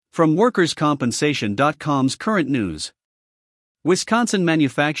From WorkersCompensation.com's current news. Wisconsin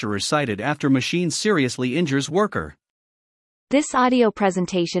manufacturer cited after machine seriously injures worker. This audio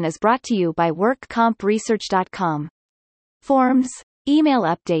presentation is brought to you by WorkCompResearch.com. Forms, email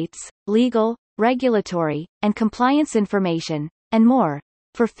updates, legal, regulatory, and compliance information, and more,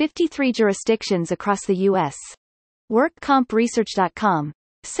 for 53 jurisdictions across the U.S. WorkCompResearch.com,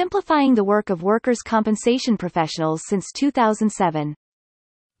 simplifying the work of workers' compensation professionals since 2007.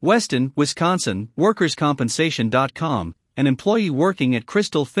 Weston, Wisconsin, WorkersCompensation.com, an employee working at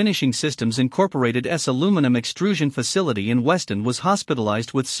Crystal Finishing Systems Incorporated's aluminum extrusion facility in Weston was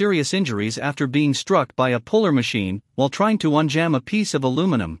hospitalized with serious injuries after being struck by a puller machine while trying to unjam a piece of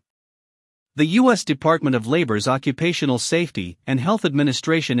aluminum. The U.S. Department of Labor's Occupational Safety and Health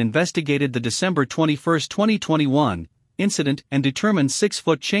Administration investigated the December 21, 2021, incident and determined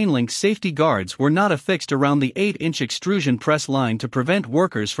 6-foot chain-link safety guards were not affixed around the 8-inch extrusion press line to prevent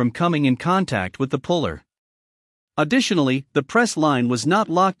workers from coming in contact with the puller. Additionally, the press line was not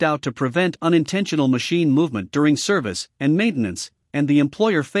locked out to prevent unintentional machine movement during service and maintenance, and the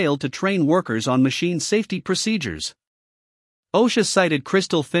employer failed to train workers on machine safety procedures. OSHA cited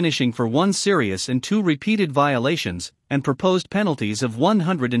Crystal Finishing for 1 serious and 2 repeated violations, and proposed penalties of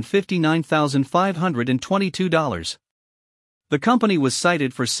 $159,522. The company was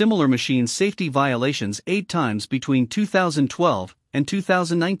cited for similar machine safety violations 8 times between 2012 and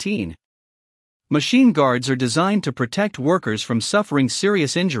 2019. Machine guards are designed to protect workers from suffering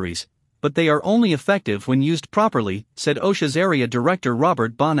serious injuries, but they are only effective when used properly, said OSHA's Area Director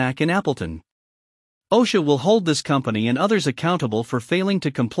Robert Bonack in Appleton. OSHA will hold this company and others accountable for failing to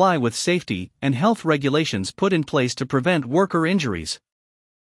comply with safety and health regulations put in place to prevent worker injuries.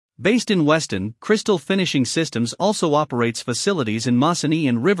 Based in Weston, Crystal Finishing Systems also operates facilities in Mosinee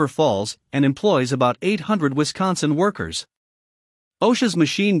and River Falls and employs about 800 Wisconsin workers. OSHA's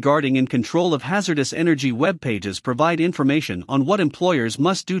machine guarding and control of hazardous energy web pages provide information on what employers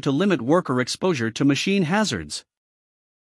must do to limit worker exposure to machine hazards.